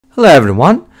Hello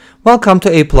everyone, welcome to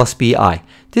aplusbi.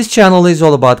 This channel is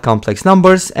all about complex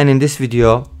numbers, and in this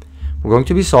video we're going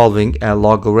to be solving a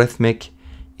logarithmic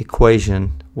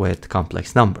equation with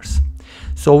complex numbers.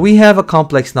 So we have a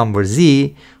complex number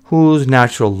z whose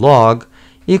natural log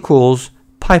equals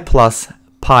pi plus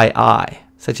pi I.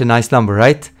 Such a nice number,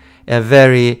 right? A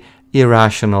very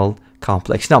irrational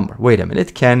complex number. Wait a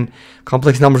minute, can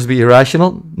complex numbers be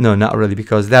irrational? No, not really,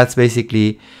 because that's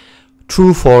basically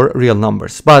true for real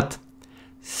numbers, but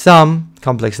some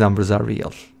complex numbers are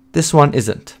real. This one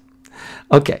isn't.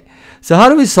 Okay, so how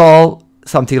do we solve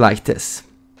something like this?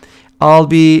 I'll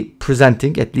be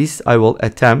presenting, at least I will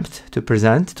attempt to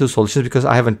present two solutions because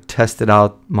I haven't tested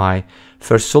out my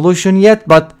first solution yet,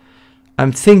 but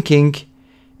I'm thinking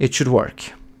it should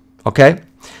work. Okay,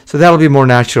 so that'll be more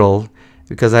natural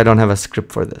because I don't have a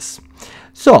script for this.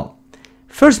 So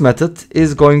first method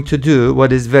is going to do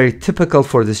what is very typical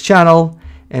for this channel,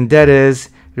 and that is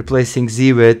replacing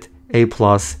z with a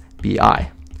plus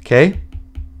bi. Okay,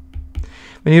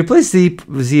 when you replace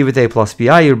z with a plus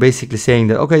bi, you're basically saying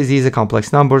that, okay, z is a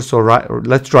complex number, so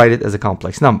let's write it as a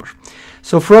complex number.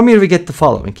 So from here we get the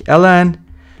following: ln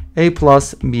a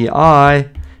plus bi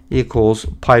equals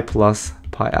pi plus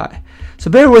pi I.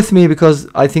 So bear with me because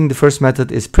I think the first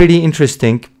method is pretty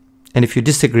interesting, and if you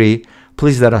disagree,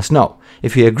 please let us know.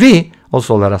 If you agree,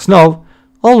 also let us know.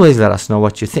 Always let us know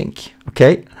what you think.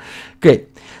 Okay, great.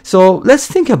 So let's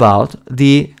think about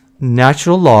the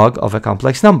natural log of a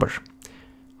complex number.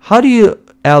 How do you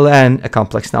ln a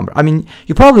complex number? I mean,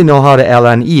 you probably know how to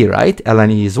ln e, right?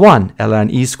 ln e is 1, ln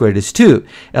e squared is 2,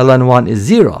 ln 1 is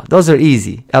 0. Those are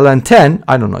easy. ln 10,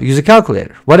 I don't know, use a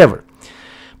calculator, whatever.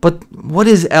 But what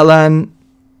is ln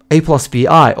a plus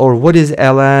bi, or what is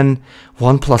ln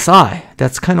 1 plus I?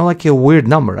 That's kind of like a weird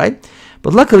number, right?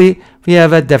 But luckily, we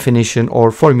have a definition or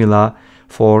formula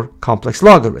for complex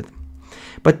logarithm.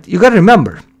 But you got to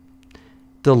remember,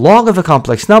 the log of a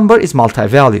complex number is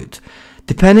multi-valued.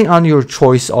 Depending on your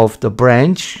choice of the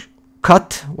branch,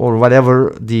 cut, or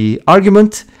whatever the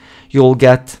argument, you'll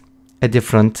get a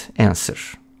different answer.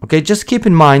 Okay, just keep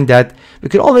in mind that we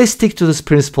can always stick to this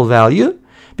principal value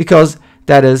because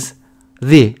that is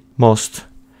the most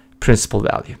principal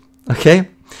value. Okay,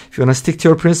 if you want to stick to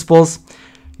your principles,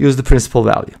 use the principal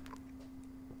value.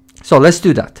 So let's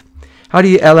do that. How do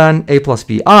you ln a plus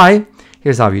bi?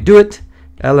 Here's how you do it.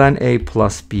 ln a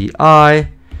plus bi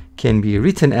can be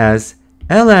written as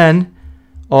ln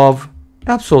of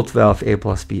absolute value of a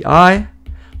plus bi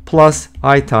plus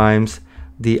I times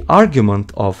the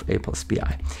argument of a plus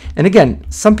bi. And again,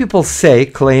 some people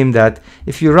claim that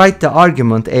if you write the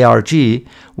argument arg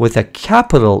with a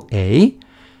capital A,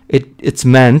 it's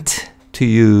meant to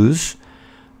use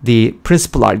the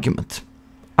principal argument.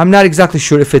 I'm not exactly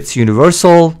sure if it's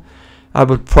universal. I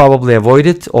would probably avoid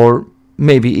it, or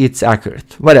maybe it's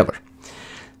accurate, whatever.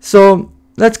 So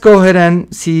let's go ahead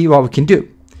and see what we can do.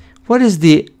 What is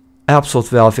the absolute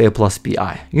value of a plus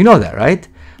bi? You know that, right?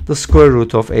 The square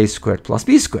root of a squared plus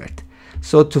b squared.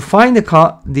 So to find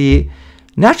the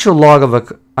natural log of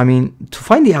to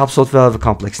find the absolute value of a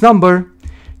complex number,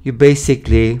 you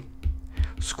basically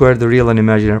square the real and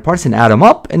imaginary parts and add them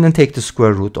up, and then take the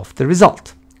square root of the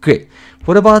result. Great.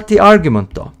 What about the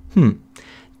argument though?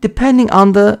 Depending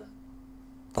on the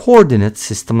coordinate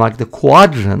system, like the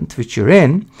quadrant which you're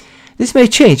in, this may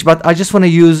change, but I just want to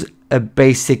use a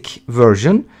basic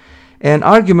version. And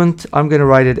argument, I'm going to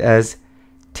write it as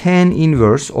tan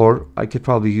inverse, or I could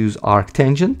probably use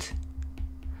arctangent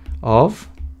of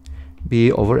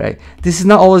b over a. This is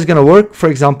not always going to work. For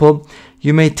example,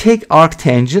 you may take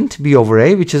arctangent b over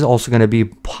a, which is also going to be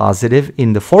positive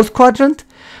in the fourth quadrant,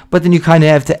 but then you kind of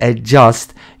have to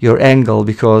adjust your angle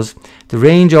because the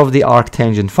range of the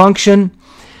arctangent function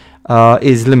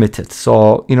is limited.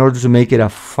 So in order to make it a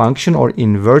function or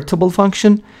invertible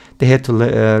function, they had to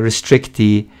restrict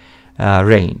the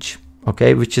range,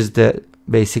 okay, which is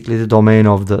basically the domain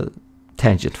of the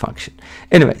tangent function.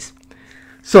 Anyways,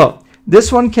 so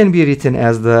this one can be written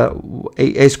as the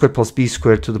a squared plus b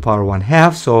squared to the power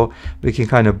 1/2. So we can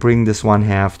kind of bring this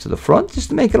 1/2 to the front just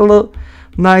to make it a little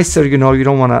nicer. You know, you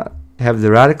don't want to have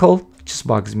the radical. It just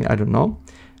bugs me. I don't know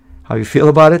how you feel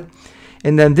about it.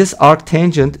 And then this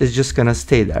arctangent is just going to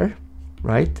stay there,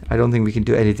 right? I don't think we can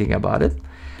do anything about it.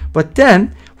 But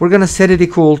then we're going to set it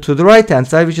equal to the right-hand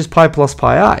side, which is pi plus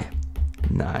pi I.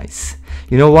 Nice.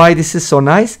 You know why this is so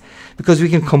nice? Because we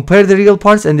can compare the real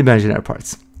parts and the imaginary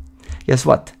parts. Guess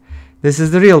what? This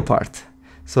is the real part.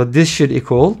 So this should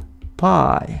equal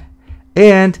pi.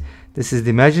 And this is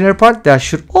the imaginary part. That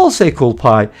should also equal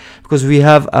pi because we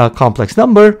have a complex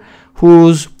number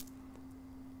whose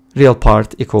real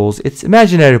part equals its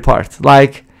imaginary part.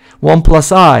 Like 1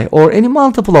 plus I, or any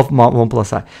multiple of 1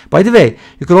 plus I. By the way,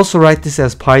 you could also write this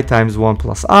as pi times 1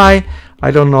 plus I.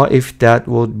 I don't know if that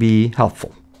would be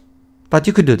helpful, but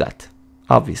you could do that,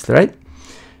 obviously, right?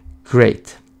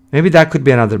 Great. Maybe that could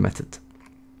be another method.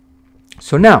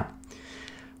 So now,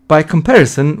 by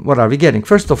comparison, what are we getting?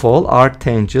 First of all, our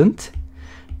tangent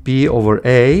b over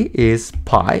a is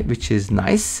pi, which is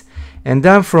nice. And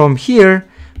then from here,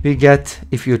 we get,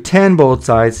 if you tan both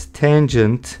sides,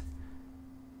 tangent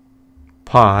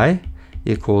pi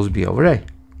equals b over a.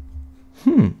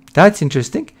 That's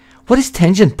interesting. What is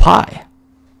tangent pi?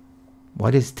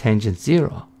 What is tangent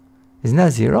 0? Isn't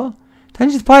that 0?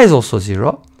 Tangent pi is also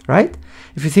 0, right?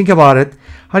 If you think about it,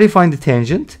 how do you find the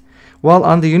tangent? Well,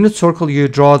 on the unit circle, you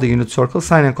draw the unit circle.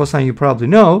 Sine and cosine you probably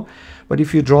know. But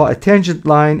if you draw a tangent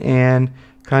line and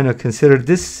kind of consider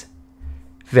this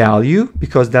value,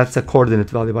 because that's a coordinate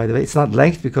value, by the way. It's not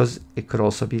length, because it could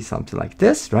also be something like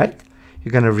this, right?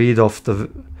 You're going to read off the,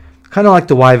 kind of like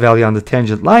the y value on the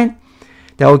tangent line.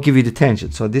 That will give you the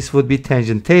tangent. So this would be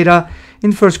tangent theta.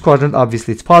 In first quadrant,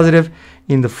 obviously it's positive.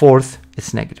 In the fourth,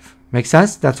 it's negative. Make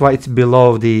sense? That's why it's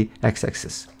below the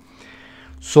x-axis.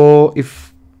 So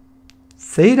if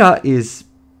theta is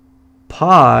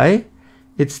pi,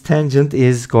 its tangent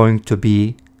is going to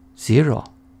be 0.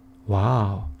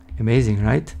 Wow. Amazing,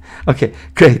 right? Okay,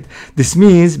 great. This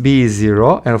means b is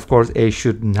 0, and of course a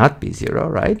should not be 0,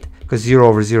 right? Because 0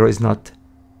 over 0 is not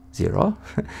 0.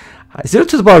 0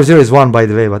 to the power of 0 is 1, by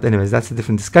the way, but anyways, that's a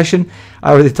different discussion.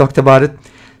 I already talked about it.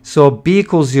 So b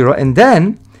equals 0, and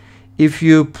then if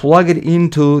you plug it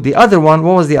into the other one,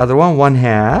 what was the other one?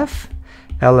 1/2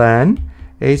 ln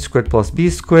a squared plus b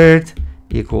squared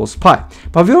equals pi.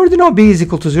 But we already know b is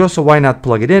equal to 0, so why not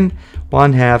plug it in?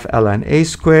 1/2 ln a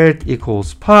squared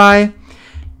equals pi.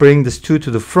 Bring this 2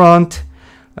 to the front.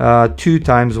 2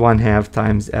 times 1/2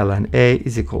 times ln a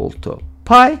is equal to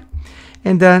pi.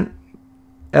 And then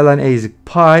ln a is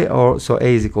pi, or so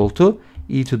a is equal to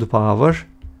e to the power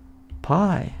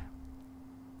pi.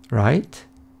 Right?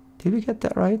 Did we get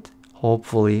that right?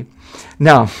 Hopefully.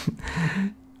 Now,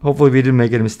 hopefully we didn't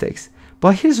make any mistakes.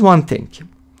 But here's one thing.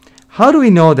 How do we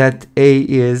know that a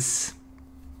is,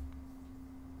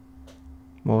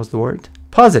 what was the word?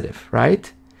 Positive,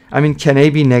 right? I mean, can a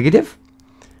be negative?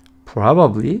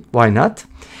 Probably. Why not?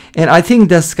 And I think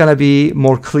that's going to be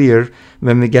more clear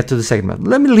when we get to the second method.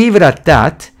 Let me leave it at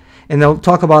that, and I'll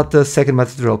talk about the second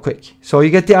method real quick. So you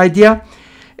get the idea?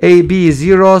 A, b is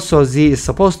 0, so z is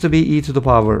supposed to be e to the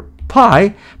power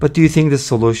pi, but do you think the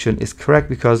solution is correct?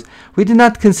 Because we did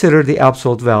not consider the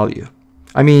absolute value.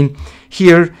 I mean,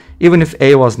 here, even if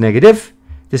a was negative,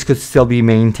 this could still be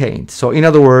maintained. So in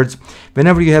other words,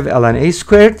 whenever you have ln a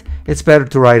squared, it's better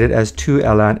to write it as 2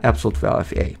 ln absolute value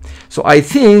of a. So I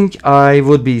think I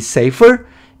would be safer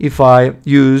if I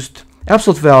used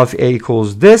absolute value of a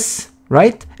equals this,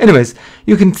 right? Anyways,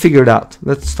 you can figure it out.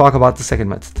 Let's talk about the second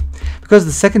method, because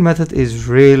the second method is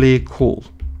really cool.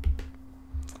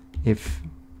 If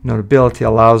notability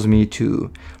allows me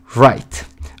to write.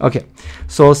 Okay,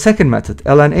 so second method,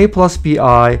 ln a plus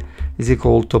bi is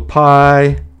equal to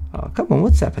pi, come on,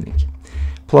 what's happening?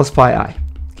 Plus pi I,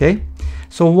 okay?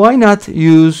 So why not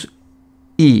use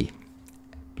e?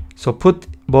 So put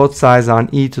both sides on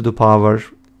e to the power,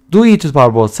 do e to the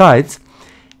power both sides,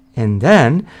 and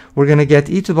then we're going to get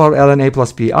e to the power ln a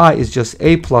plus bi is just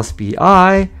a plus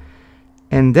bi,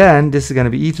 and then this is going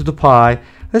to be e to the pi.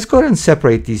 Let's go ahead and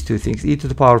separate these two things, e to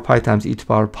the power pi times e to the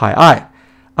power pi I.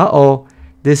 Uh-oh,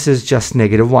 this is just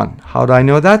 -1. How do I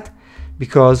know that?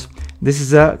 Because this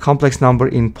is a complex number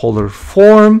in polar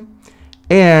form,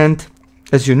 and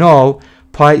as you know,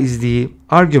 pi is the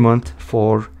argument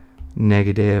for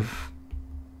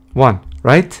 -1,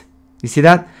 right? You see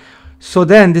that? So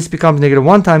then this becomes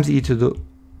 -1 times e to the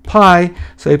pi,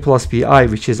 so a plus bi,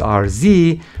 which is our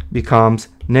z, becomes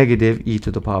negative e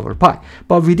to the power pi.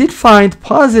 But we did find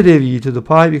positive e to the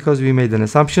pi because we made an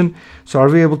assumption. So are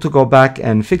we able to go back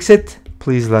and fix it?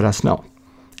 Please let us know.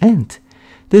 And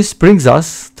this brings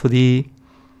us to the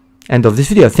end of this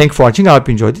video. Thank you for watching. I hope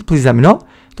you enjoyed it. Please let me know.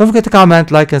 Don't forget to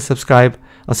comment, like, and subscribe.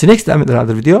 I'll see you next time with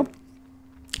another video.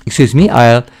 Excuse me.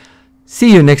 I'll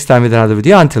see you next time with another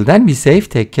video. Until then, be safe,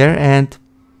 take care, and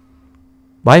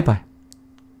bye-bye.